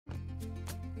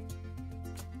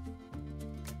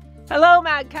Hello,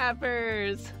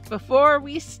 Madcappers! Before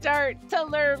we start to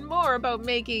learn more about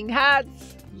making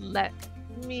hats, let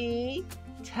me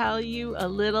tell you a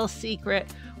little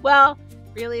secret. Well,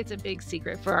 really, it's a big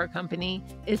secret for our company.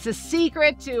 It's a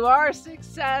secret to our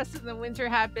success in the winter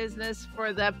hat business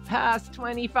for the past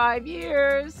 25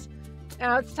 years.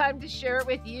 Now it's time to share it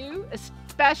with you,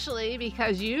 especially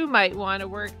because you might want to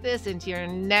work this into your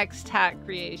next hat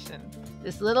creation.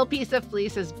 This little piece of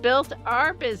fleece has built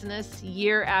our business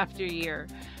year after year.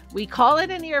 We call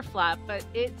it an ear flap, but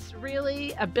it's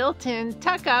really a built-in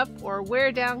tuck-up or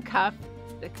wear-down cuff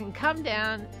that can come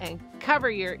down and cover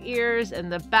your ears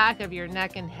and the back of your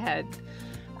neck and head.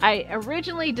 I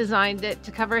originally designed it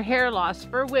to cover hair loss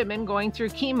for women going through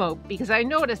chemo because I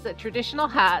noticed that traditional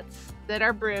hats that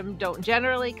are brimmed don't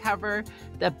generally cover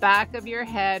the back of your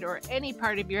head or any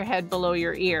part of your head below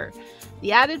your ear.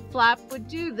 The added flap would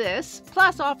do this,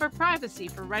 plus offer privacy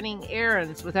for running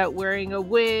errands without wearing a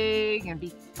wig, and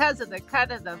because of the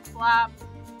cut of the flap,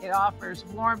 it offers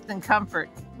warmth and comfort.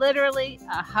 Literally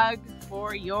a hug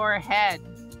for your head.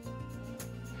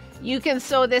 You can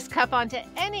sew this cuff onto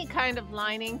any kind of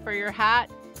lining for your hat,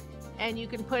 and you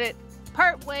can put it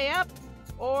part way up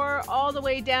or all the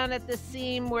way down at the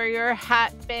seam where your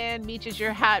hat band meets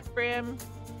your hat brim.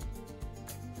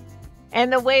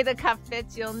 And the way the cuff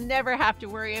fits, you'll never have to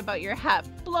worry about your hat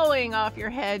blowing off your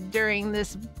head during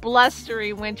this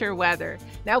blustery winter weather.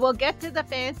 Now we'll get to the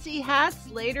fancy hats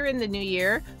later in the new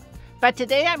year, but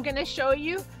today I'm going to show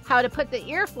you how to put the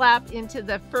ear flap into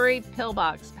the furry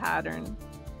pillbox pattern,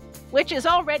 which is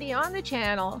already on the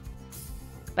channel.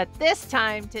 But this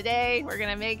time today, we're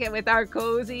going to make it with our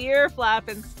cozy ear flap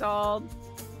installed.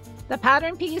 The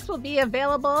pattern piece will be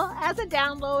available as a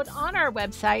download on our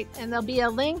website, and there'll be a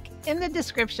link in the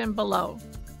description below.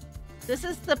 This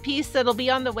is the piece that'll be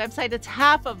on the website. It's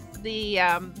half of the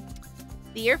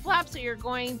ear flap, so you're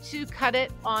going to cut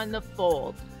it on the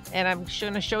fold. And I'm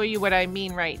going to show you what I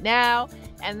mean right now.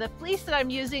 And the fleece that I'm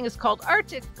using is called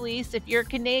Arctic fleece. If you're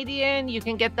Canadian, you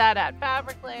can get that at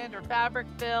Fabricland or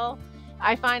Fabricville.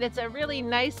 I find it's a really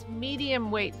nice medium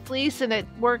weight fleece, and it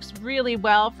works really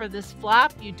well for this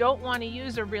flap. You don't want to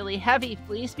use a really heavy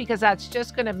fleece because that's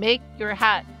just going to make your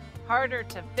hat harder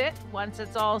to fit once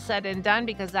it's all said and done,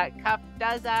 because that cuff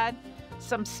does add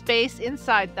some space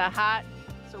inside the hat.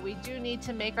 So we do need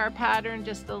to make our pattern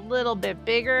just a little bit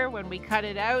bigger when we cut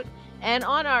it out. And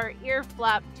on our ear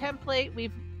flap template,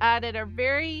 we've added a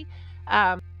very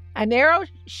a narrow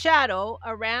shadow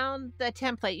around the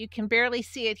template. You can barely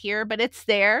see it here, but it's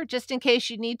there just in case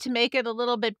you need to make it a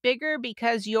little bit bigger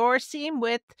because your seam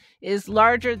width is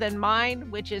larger than mine,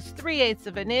 which is 3/8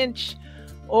 of an inch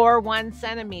or 1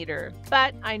 centimeter.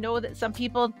 But I know that some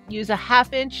people use a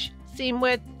 1/2 inch seam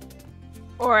width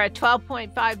or a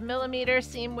 12.5 millimeter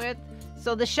seam width.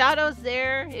 So the shadow's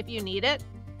there if you need it.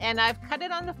 And I've cut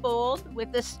it on the fold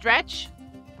with the stretch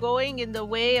going in the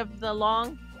way of the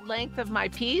long length of my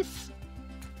piece,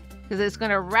 because it's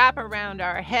going to wrap around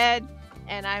our head.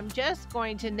 And I'm just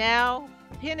going to now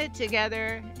pin it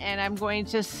together, and I'm going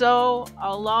to sew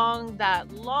along that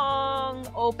long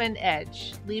open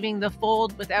edge, leaving the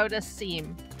fold without a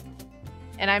seam.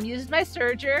 And I'm using my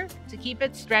serger to keep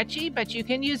it stretchy, but you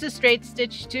can use a straight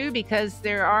stitch too, because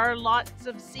there are lots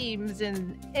of seams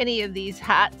in any of these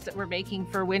hats that we're making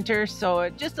for winter. So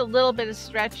just a little bit of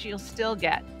stretch you'll still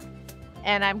get.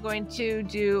 And I'm going to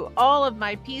do all of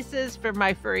my pieces for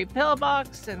my furry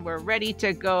pillbox, and we're ready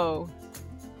to go.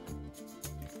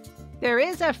 There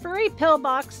is a furry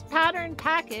pillbox pattern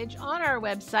package on our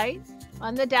website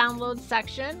on the download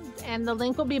section, and the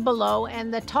link will be below,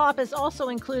 and the top is also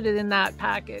included in that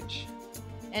package.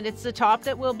 And it's the top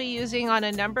that we'll be using on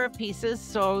a number of pieces,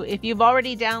 so if you've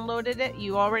already downloaded it,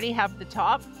 you already have the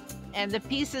top. And the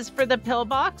pieces for the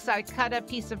pillbox, I cut a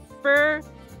piece of fur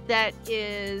that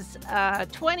is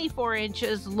 24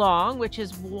 inches long, which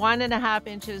is 1.5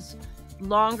 inches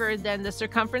longer than the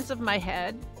circumference of my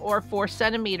head, or 4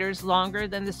 centimeters longer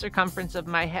than the circumference of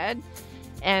my head.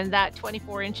 And that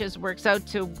 24 inches works out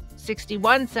to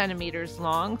 61 centimeters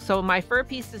long. So my fur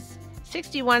piece is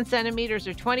 61 centimeters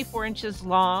or 24 inches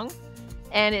long,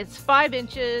 and it's 5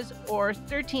 inches or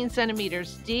 13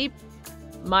 centimeters deep.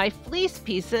 My fleece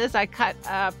pieces, I cut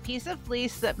a piece of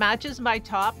fleece that matches my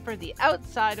top for the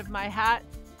outside of my hat,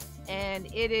 and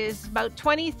it is about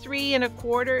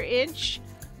 23.25 inch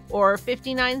or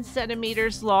 59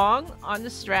 centimeters long on the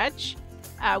stretch,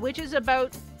 which is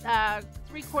about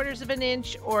 3/4 of an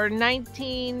inch or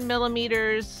 19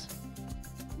 millimeters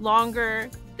longer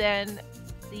than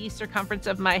the circumference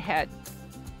of my head.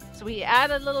 So we add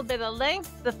a little bit of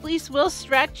length. The fleece will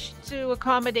stretch to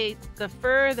accommodate the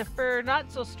fur. The fur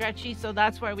not so stretchy, so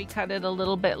that's why we cut it a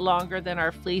little bit longer than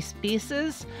our fleece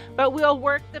pieces. But we'll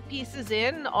work the pieces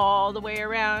in all the way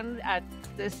around at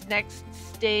this next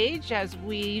stage as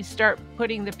we start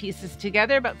putting the pieces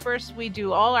together. But first we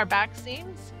do all our back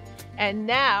seams. And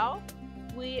now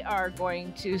we are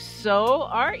going to sew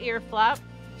our ear flap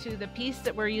to the piece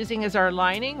that we're using as our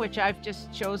lining, which I've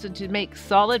just chosen to make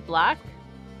solid black.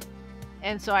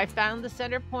 And so I found the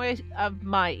center point of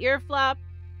my ear flap,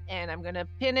 and I'm going to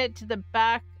pin it to the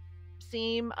back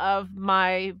seam of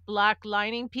my black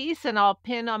lining piece, and I'll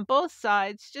pin on both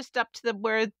sides just up to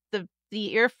where the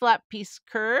ear flap piece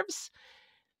curves.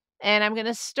 And I'm going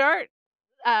to start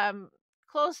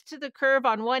close to the curve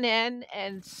on one end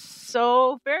and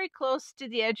sew very close to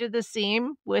the edge of the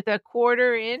seam with a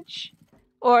 1/4 inch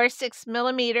or 6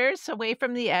 millimeters away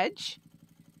from the edge.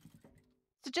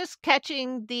 So just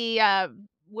catching the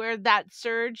where that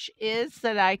serge is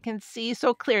that I can see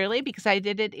so clearly because I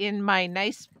did it in my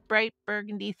nice bright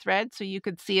burgundy thread so you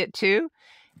could see it too.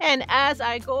 And as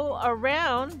I go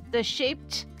around the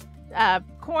shaped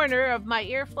corner of my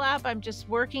ear flap, I'm just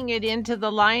working it into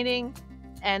the lining,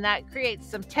 and that creates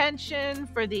some tension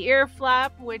for the ear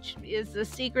flap, which is the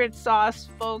secret sauce,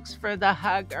 folks, for the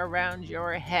hug around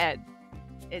your head.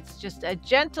 It's just a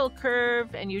gentle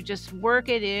curve, and you just work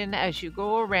it in as you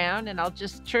go around, and I'll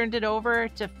just turn it over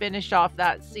to finish off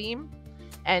that seam.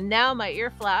 And now my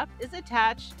ear flap is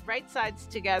attached right sides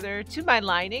together to my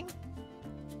lining.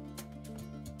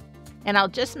 And I'll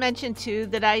just mention too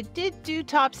that I did do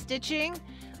top stitching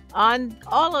on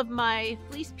all of my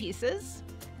fleece pieces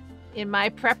in my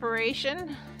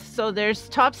preparation. So there's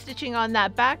top stitching on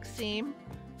that back seam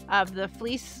of the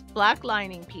fleece black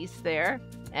lining piece there,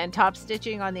 and top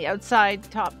stitching on the outside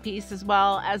top piece, as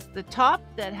well as the top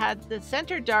that had the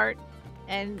center dart.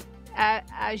 And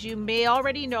as you may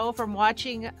already know from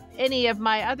watching any of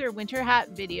my other winter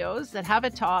hat videos that have a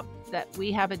top, that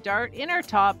we have a dart in our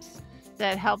tops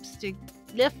that helps to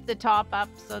lift the top up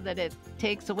so that it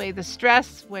takes away the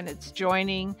stress when it's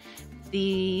joining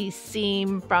the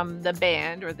seam from the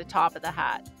band or the top of the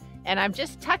hat. And I'm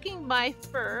just tucking my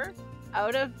fur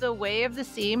out of the way of the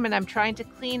seam, and I'm trying to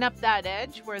clean up that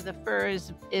edge where the fur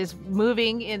is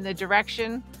moving in the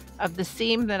direction of the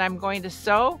seam that I'm going to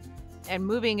sew, and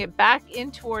moving it back in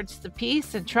towards the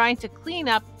piece and trying to clean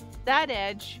up that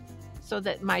edge so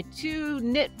that my 2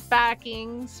 knit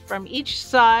backings from each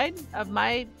side of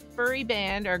my furry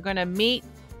band are going to meet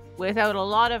without a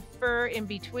lot of fur in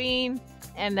between,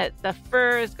 and that the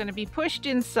fur is going to be pushed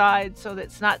inside so that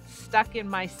it's not stuck in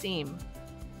my seam.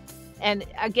 And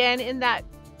again, in that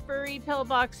furry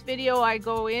pillbox video, I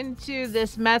go into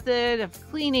this method of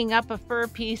cleaning up a fur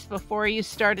piece before you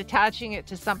start attaching it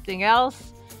to something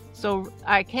else. So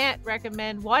I can't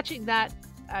recommend watching that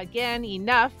again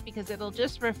enough, because it'll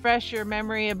just refresh your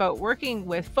memory about working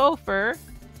with faux fur.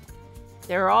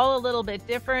 They're all a little bit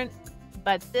different,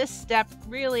 but this step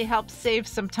really helps save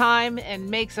some time and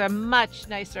makes a much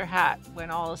nicer hat when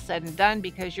all is said and done,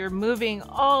 because you're moving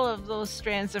all of those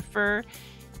strands of fur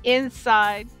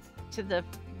inside to the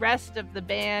rest of the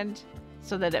band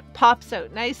so that it pops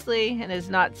out nicely and is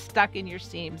not stuck in your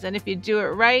seams. And if you do it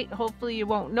right, hopefully you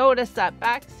won't notice that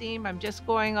back seam. I'm just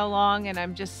going along and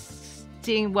I'm just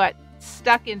seeing what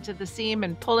stuck into the seam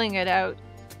and pulling it out,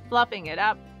 fluffing it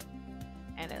up,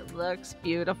 and it looks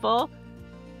beautiful.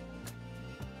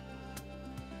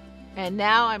 And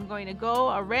now I'm going to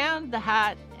go around the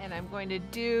hat and I'm going to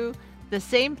do the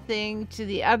same thing to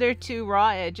the other 2 raw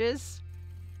edges.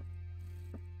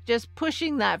 Just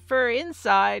pushing that fur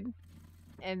inside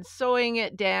and sewing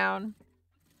it down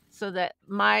so that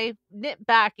my knit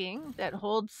backing that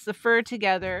holds the fur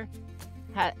together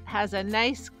has a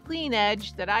nice clean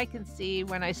edge that I can see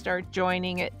when I start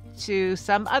joining it to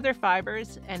some other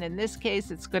fibers, and in this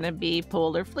case it's going to be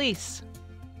polar fleece.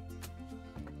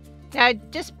 Now, I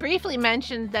just briefly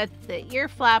mentioned that the ear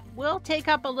flap will take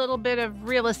up a little bit of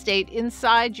real estate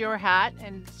inside your hat,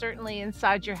 and certainly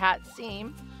inside your hat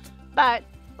seam, but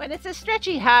when it's a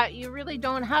stretchy hat, you really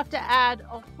don't have to add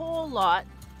a whole lot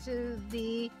to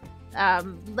the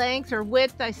length or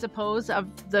width, I suppose, of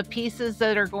the pieces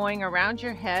that are going around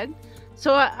your head.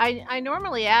 So I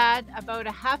normally add about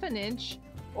 1/2 inch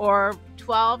or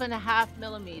 12.5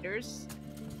 millimeters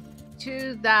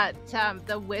to that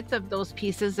the width of those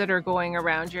pieces that are going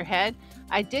around your head.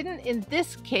 I didn't in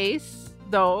this case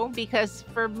though, because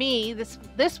for me,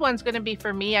 this one's going to be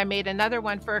for me. I made another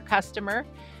one for a customer,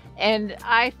 And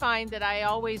I find that I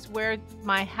always wear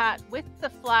my hat with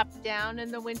the flap down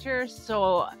in the winter,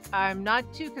 so I'm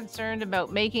not too concerned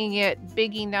about making it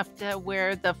big enough to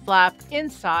wear the flap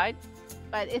inside.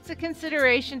 But it's a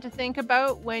consideration to think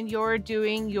about when you're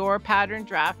doing your pattern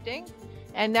drafting.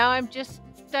 And now I'm just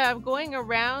going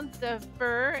around the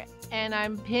fur, and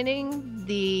I'm pinning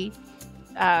the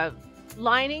uh,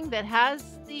 lining that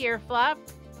has the ear flap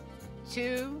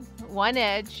to one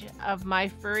edge of my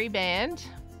furry band.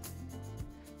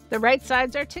 The right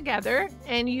sides are together,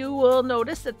 and you will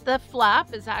notice that the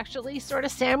flap is actually sort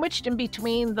of sandwiched in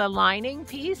between the lining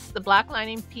piece, the black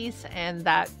lining piece, and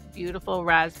that beautiful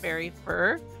raspberry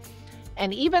fur.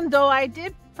 And even though I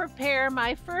did prepare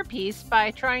my fur piece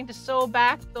by trying to sew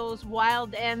back those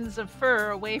wild ends of fur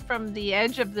away from the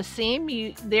edge of the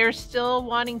seam, they're still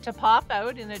wanting to pop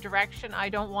out in a direction I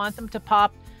don't want them to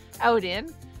pop out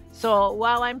in. So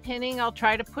while I'm pinning, I'll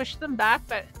try to push them back,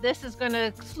 but this is going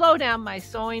to slow down my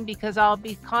sewing because I'll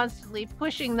be constantly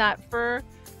pushing that fur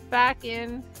back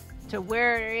in to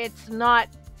where it's not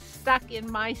stuck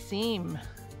in my seam.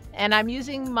 And I'm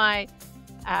using my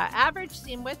average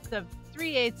seam width of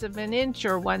 3/8 of an inch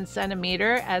or 1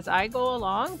 centimeter as I go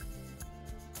along.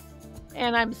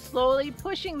 And I'm slowly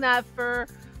pushing that fur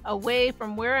away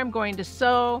from where I'm going to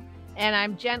sew. And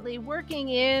I'm gently working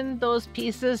in those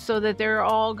pieces so that they're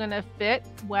all going to fit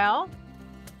well,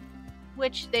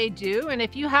 which they do. And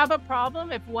if you have a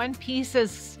problem, if one piece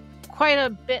is quite a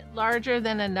bit larger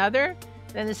than another,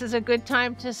 then this is a good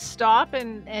time to stop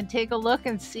and take a look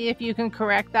and see if you can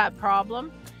correct that problem.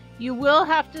 You will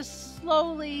have to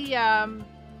slowly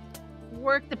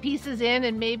work the pieces in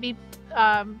and maybe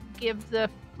give the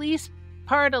fleece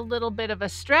part a little bit of a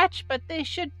stretch, but they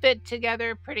should fit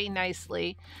together pretty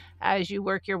nicely as you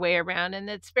work your way around. And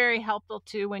it's very helpful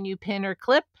too when you pin or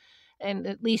clip in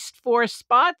at least 4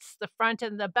 spots, the front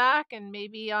and the back, and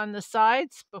maybe on the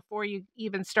sides before you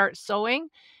even start sewing.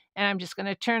 And I'm just going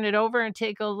to turn it over and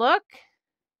take a look.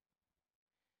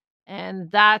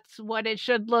 And that's what it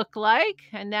should look like.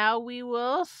 And now we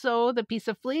will sew the piece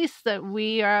of fleece that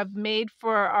we have made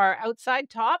for our outside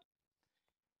top.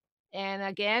 And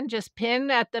again, just pin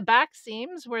at the back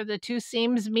seams where the 2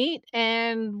 seams meet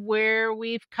and where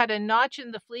we've cut a notch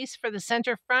in the fleece for the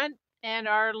center front and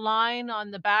our line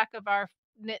on the back of our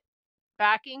knit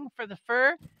backing for the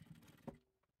fur.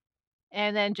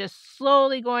 And then just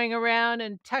slowly going around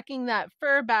and tucking that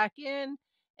fur back in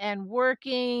and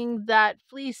working that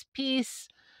fleece piece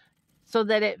so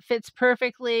that it fits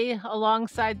perfectly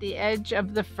alongside the edge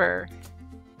of the fur.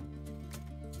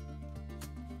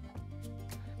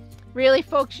 Really,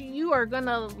 folks, you are going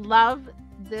to love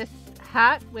this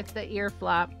hat with the ear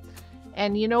flap.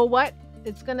 And you know what?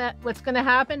 What's going to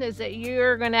happen is that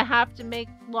you're going to have to make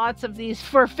lots of these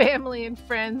for family and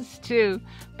friends too.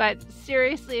 But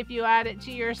seriously, if you add it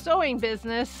to your sewing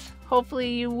business, hopefully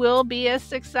you will be as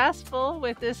successful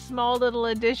with this small little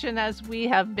addition as we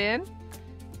have been.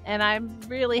 And I'm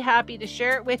really happy to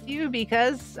share it with you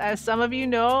because, as some of you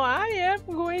know, I am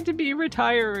going to be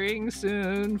retiring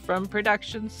soon from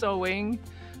production sewing.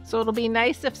 So it'll be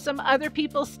nice if some other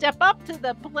people step up to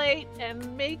the plate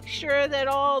and make sure that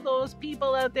all those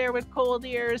people out there with cold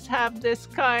ears have this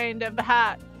kind of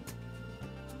hat.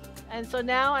 And so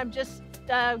now I'm just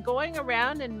going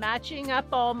around and matching up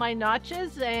all my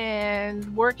notches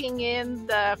and working in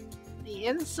the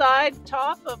inside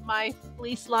top of my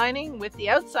fleece lining with the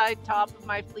outside top of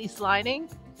my fleece lining.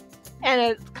 And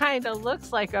it kind of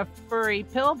looks like a furry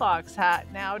pillbox hat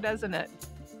now, doesn't it?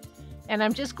 And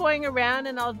I'm just going around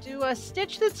and I'll do a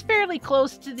stitch that's fairly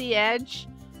close to the edge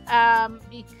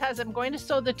because I'm going to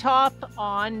sew the top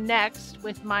on next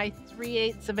with my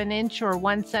 3/8 of an inch or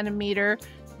 1 centimeter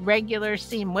regular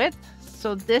seam width.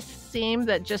 So this seam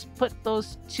that just put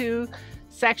those 2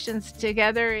 sections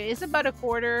together is about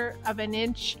 1/4 of an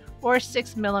inch or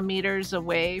 6 millimeters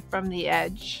away from the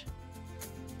edge.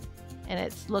 And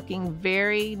it's looking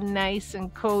very nice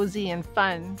and cozy and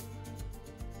fun.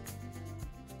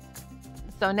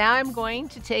 So now I'm going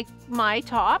to take my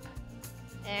top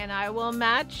and I will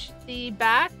match the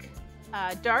back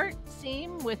dart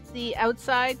seam with the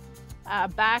outside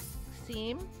back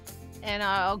seam. And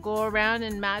I'll go around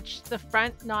and match the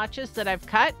front notches that I've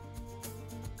cut.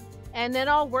 And then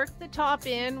I'll work the top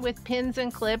in with pins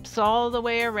and clips all the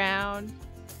way around.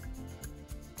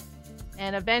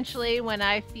 And eventually, when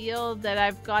I feel that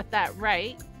I've got that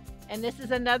right, and this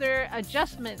is another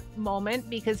adjustment moment,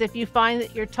 because if you find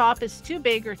that your top is too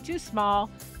big or too small,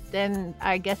 then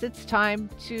I guess it's time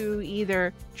to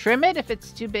either trim it if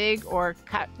it's too big or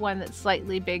cut one that's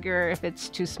slightly bigger if it's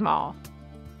too small.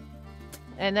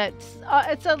 And it's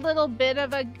a little bit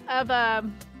of a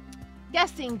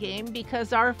guessing game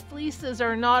because our fleeces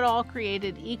are not all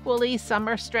created equally. Some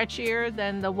are stretchier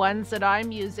than the ones that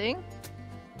I'm using,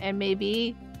 and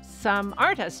maybe some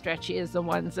aren't as stretchy as the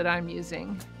ones that I'm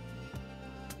using.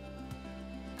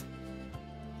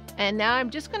 And now I'm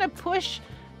just going to push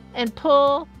and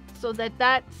pull so that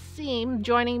that seam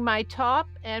joining my top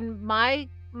and my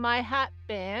hat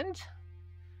band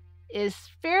is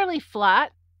fairly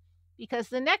flat, because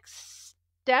the next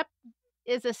step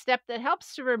is a step that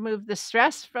helps to remove the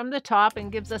stress from the top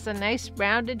and gives us a nice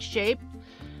rounded shape.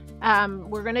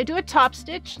 We're going to do a top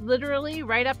stitch literally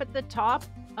right up at the top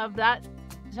of that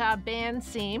band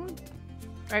seam,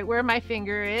 right where my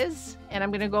finger is, and I'm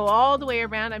going to go all the way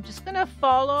around. I'm just going to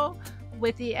follow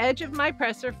with the edge of my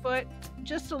presser foot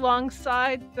just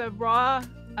alongside the raw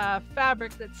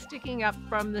fabric that's sticking up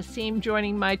from the seam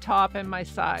joining my top and my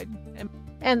side.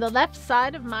 And the left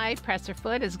side of my presser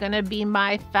foot is going to be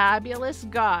my fabulous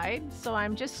guide. So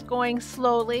I'm just going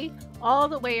slowly all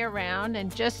the way around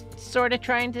and just sort of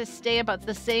trying to stay about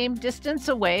the same distance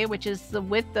away, which is the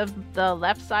width of the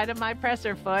left side of my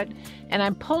presser foot. And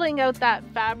I'm pulling out that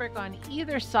fabric on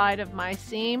either side of my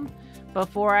seam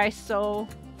before I sew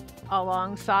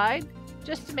alongside,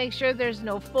 just to make sure there's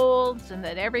no folds and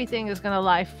that everything is going to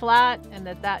lie flat, and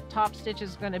that that top stitch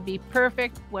is going to be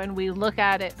perfect when we look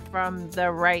at it from the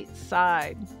right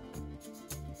side.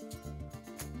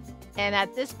 And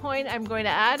at this point, I'm going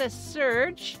to add a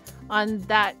serge on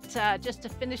that just to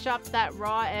finish up that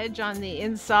raw edge on the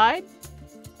inside.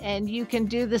 And you can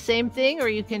do the same thing, or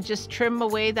you can just trim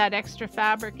away that extra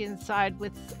fabric inside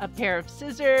with a pair of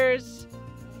scissors.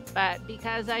 But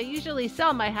because I usually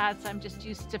sell my hats, I'm just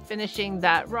used to finishing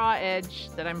that raw edge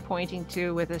that I'm pointing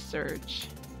to with a serge.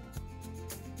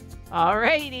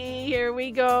 Alrighty, here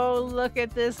we go. Look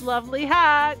at this lovely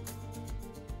hat.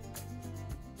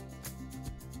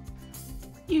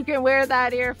 You can wear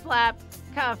that ear flap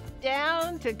cuff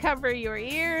down to cover your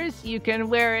ears. You can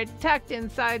wear it tucked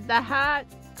inside the hat.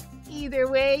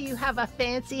 Either way, you have a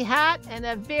fancy hat and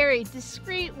a very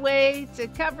discreet way to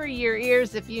cover your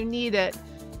ears if you need it.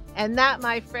 And that,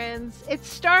 my friends, it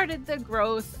started the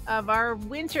growth of our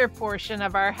winter portion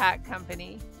of our hat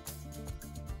company.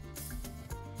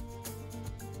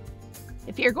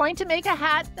 If you're going to make a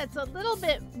hat that's a little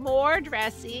bit more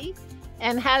dressy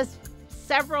and has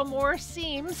several more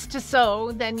seams to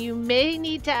sew, then you may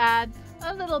need to add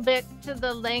a little bit to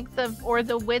the length of or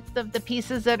the width of the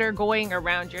pieces that are going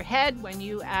around your head when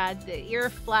you add the ear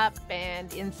flap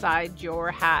band inside your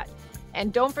hat.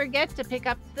 And don't forget to pick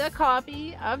up the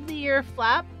copy of the ear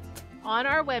flap on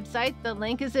our website. The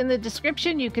link is in the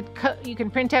description. You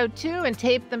can print out two and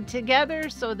tape them together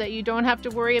so that you don't have to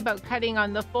worry about cutting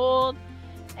on the fold.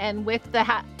 And with the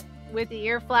hat, with the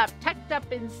ear flap tucked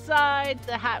up inside,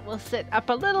 the hat will sit up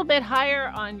a little bit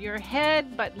higher on your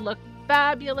head but look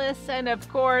fabulous. And of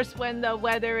course, when the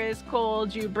weather is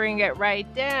cold, you bring it right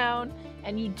down.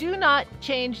 And you do not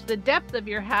change the depth of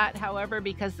your hat, however,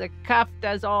 because the cuff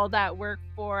does all that work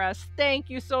for us. Thank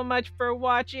you so much for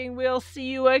watching. We'll see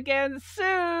you again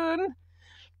soon.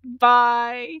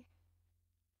 Bye.